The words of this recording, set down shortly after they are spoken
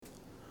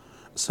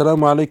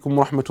Assalamu alaikum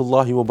wa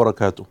rahmatullahi wa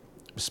barakatuh.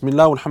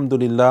 Bismillah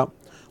walhamdulillah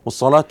wa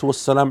salatu wa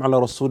salam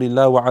ala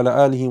rasulillah wa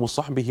ala alihi wa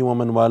sahbihi wa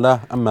man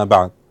walah amma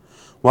ba'd.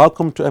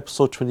 Welcome to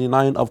episode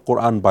 29 of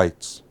Quran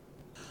Bites.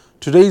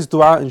 Today's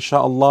dua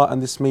inshallah,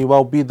 and this may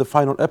well be the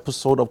final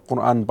episode of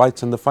Quran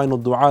Bites and the final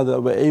dua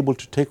that we're able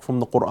to take from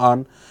the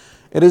Quran.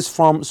 It is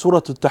from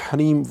Surah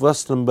Al-Tahrim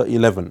verse number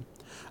 11.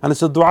 And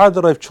it's a dua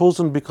that I've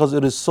chosen because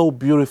it is so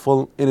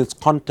beautiful in its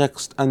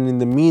context and in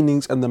the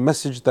meanings and the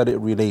message that it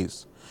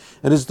relays.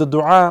 It is the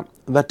dua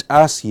that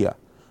Asiya,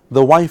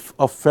 the wife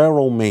of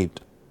Pharaoh,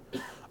 made.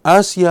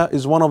 Asiya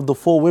is one of the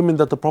four women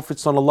that the Prophet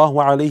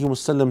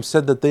ﷺ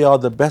said that they are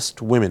the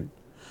best women.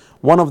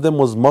 One of them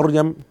was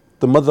Maryam,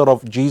 the mother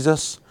of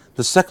Jesus.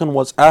 The second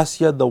was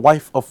Asiya, the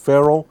wife of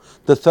Pharaoh.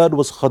 The third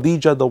was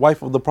Khadija, the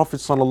wife of the Prophet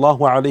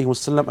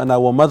ﷺ and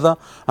our mother.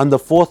 And the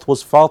fourth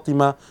was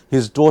Fatima,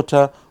 his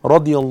daughter,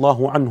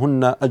 radiyallahu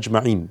anhunna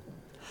ajma'in.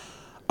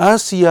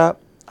 Asiya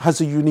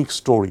has a unique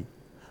story,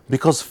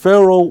 because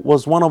Pharaoh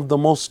was one of the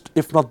most,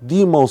 if not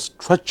the most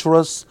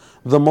treacherous,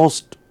 the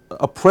most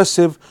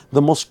oppressive,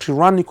 the most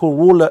tyrannical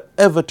ruler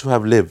ever to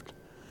have lived.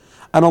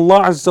 And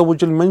Allah Azza wa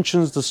Jal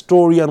mentions the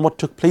story and what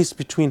took place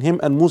between him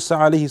and Musa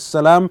alayhi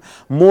salam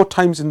more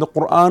times in the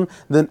Quran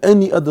than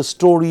any other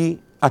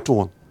story at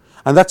all.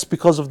 And that's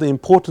because of the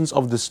importance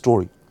of this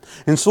story.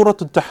 In Surah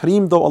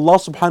Al-Tahrim, though, Allah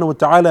subhanahu wa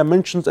ta'ala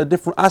mentions a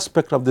different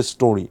aspect of this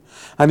story.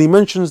 And He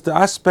mentions the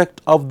aspect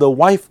of the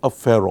wife of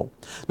Pharaoh.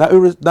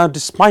 Now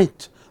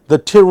despite the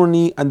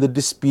tyranny and the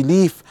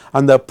disbelief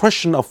and the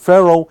oppression of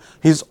Pharaoh,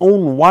 his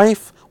own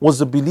wife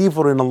was a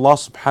believer in Allah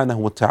subhanahu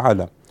wa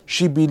ta'ala.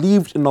 She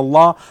believed in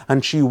Allah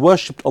and she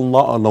worshipped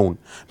Allah alone.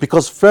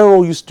 Because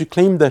Pharaoh used to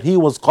claim that he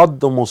was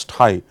God the Most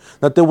High,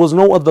 that there was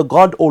no other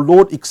God or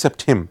Lord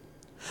except him.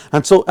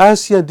 And so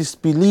Asiya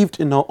disbelieved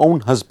in her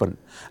own husband.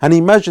 And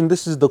imagine,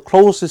 this is the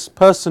closest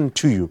person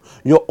to you,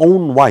 your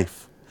own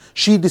wife.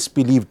 She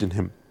disbelieved in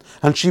him.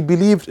 And she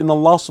believed in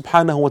Allah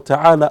subhanahu wa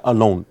ta'ala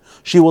alone.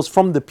 She was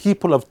from the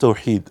people of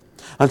Tawheed.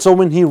 And so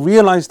when he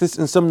realized this,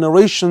 in some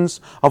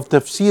narrations of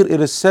tafsir, it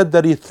is said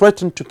that he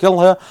threatened to kill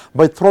her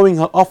by throwing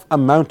her off a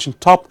mountain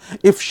top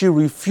if she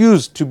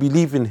refused to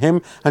believe in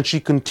him and she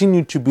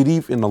continued to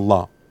believe in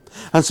Allah.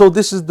 And so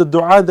this is the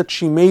dua that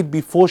she made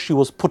before she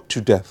was put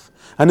to death.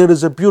 And it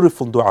is a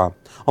beautiful dua.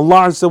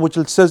 Allah Azza wa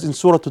Jal says in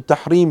Surah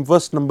Al-Tahrim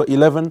verse number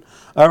 11,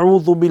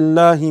 أعوذ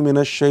بالله من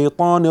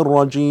الشيطان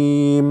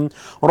الرجيم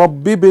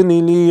رب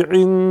ابن لي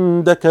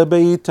عندك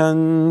بيتا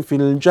في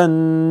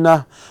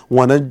الجنة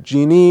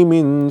ونجني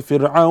من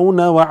فرعون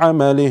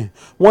وعمله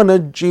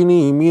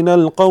ونجني من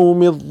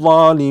القوم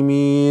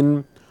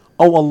الظالمين.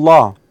 O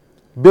Allah,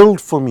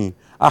 build for me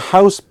a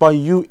house by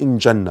you in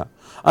Jannah.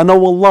 And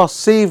O Allah,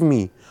 save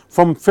me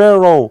from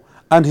Pharaoh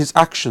and his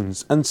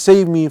actions, and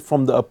save me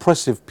from the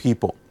oppressive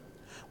people.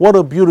 What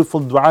a beautiful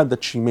dua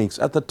that she makes.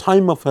 At the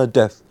time of her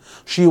death,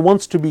 she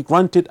wants to be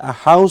granted a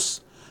house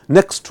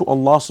next to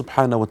Allah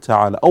subhanahu wa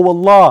ta'ala. Oh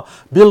Allah,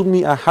 build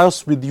me a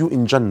house with you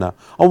in Jannah.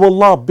 Oh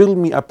Allah, build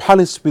me a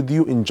palace with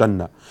you in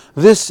Jannah.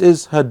 This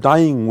is her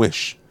dying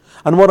wish.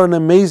 And what an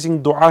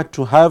amazing dua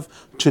to have,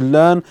 to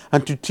learn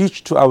and to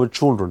teach to our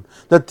children.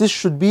 That this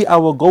should be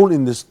our goal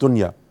in this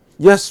dunya.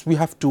 Yes, we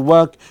have to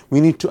work,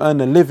 we need to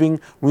earn a living,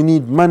 we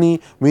need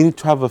money, we need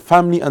to have a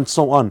family and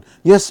so on.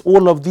 Yes,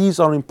 all of these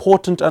are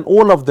important, and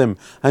all of them,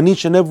 and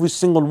each and every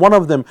single one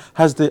of them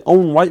has their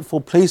own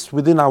rightful place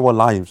within our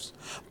lives.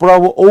 But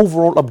our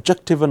overall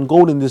objective and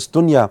goal in this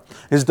dunya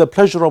is the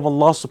pleasure of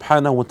Allah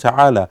subhanahu wa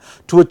ta'ala,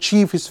 to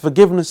achieve His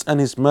forgiveness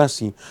and His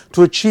mercy,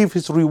 to achieve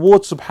His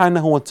reward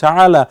subhanahu wa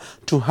ta'ala,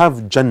 to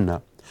have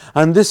Jannah.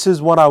 And this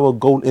is what our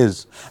goal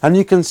is. And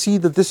you can see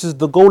that this is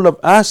the goal of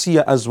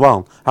Asiya as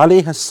well,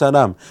 alayha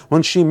salam,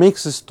 when she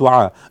makes this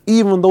dua,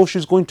 even though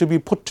she's going to be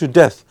put to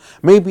death,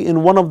 maybe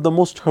in one of the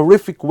most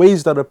horrific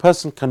ways that a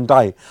person can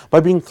die, by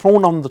being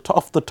thrown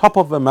off the top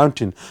of a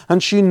mountain,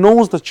 and she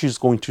knows that she's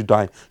going to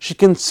die. She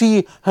can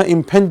see her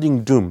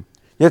impending doom.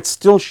 Yet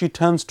still she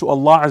turns to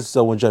Allah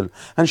Azza wa Jal,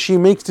 and she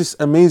makes this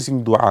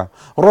amazing dua.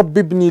 رَبِّ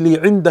ابْنِ لِي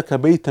عِنْدَكَ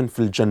بَيْتًا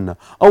فِي الْجَنَّةِ.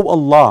 Oh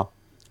Allah,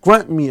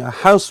 grant me a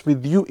house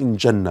with you in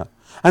Jannah,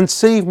 and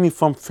save me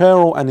from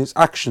Pharaoh and his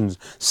actions.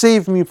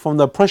 Save me from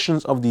the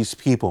oppressions of these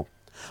people.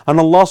 And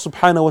Allah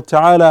subhanahu wa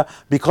ta'ala,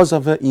 because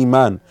of her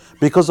iman,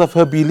 because of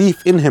her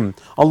belief in Him,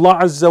 Allah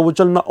Azza wa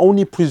Jal not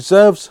only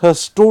preserves her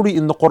story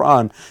in the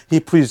Quran, He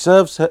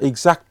preserves her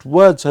exact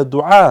words, her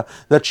dua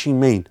that she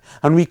made.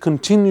 And we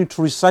continue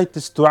to recite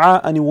this dua,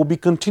 and it will be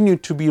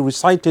continued to be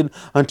recited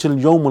until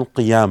Yawm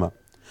al-Qiyamah.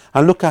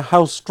 And look at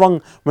how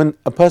strong, when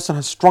a person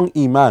has strong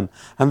iman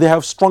and they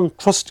have strong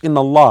trust in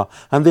Allah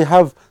and they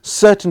have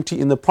certainty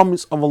in the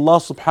promise of Allah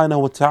subhanahu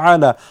wa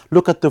ta'ala,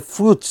 look at the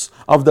fruits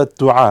of that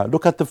dua.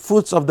 Look at the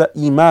fruits of that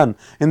iman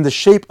in the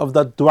shape of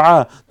that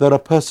dua that a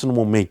person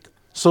will make.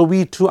 So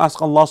we too ask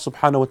Allah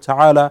subhanahu wa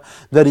ta'ala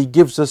that He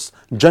gives us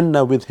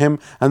Jannah with Him,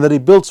 and that He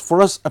builds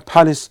for us a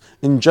palace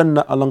in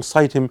Jannah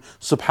alongside Him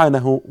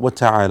subhanahu wa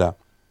ta'ala.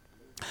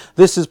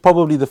 This is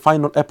probably the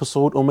final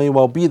episode, or may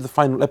well be the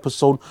final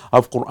episode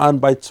of Quran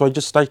Bites. So I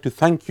just like to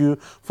thank you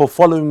for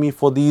following me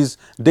for these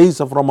days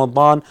of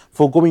Ramadan,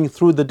 for going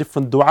through the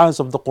different du'as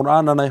of the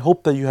Quran, and I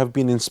hope that you have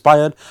been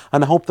inspired,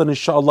 and I hope that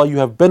inshallah you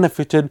have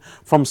benefited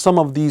from some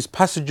of these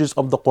passages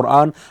of the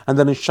Quran, and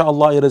that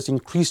inshallah it has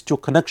increased your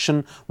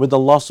connection with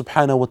Allah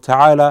subhanahu wa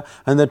ta'ala,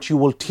 and that you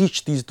will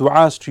teach these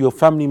du'as to your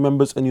family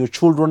members and your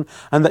children,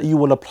 and that you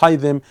will apply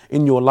them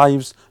in your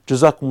lives.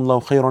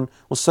 Jazakumullahu khairan.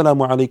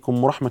 Wassalamu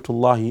alaikum wa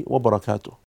rahmatullahi wa barakatuh.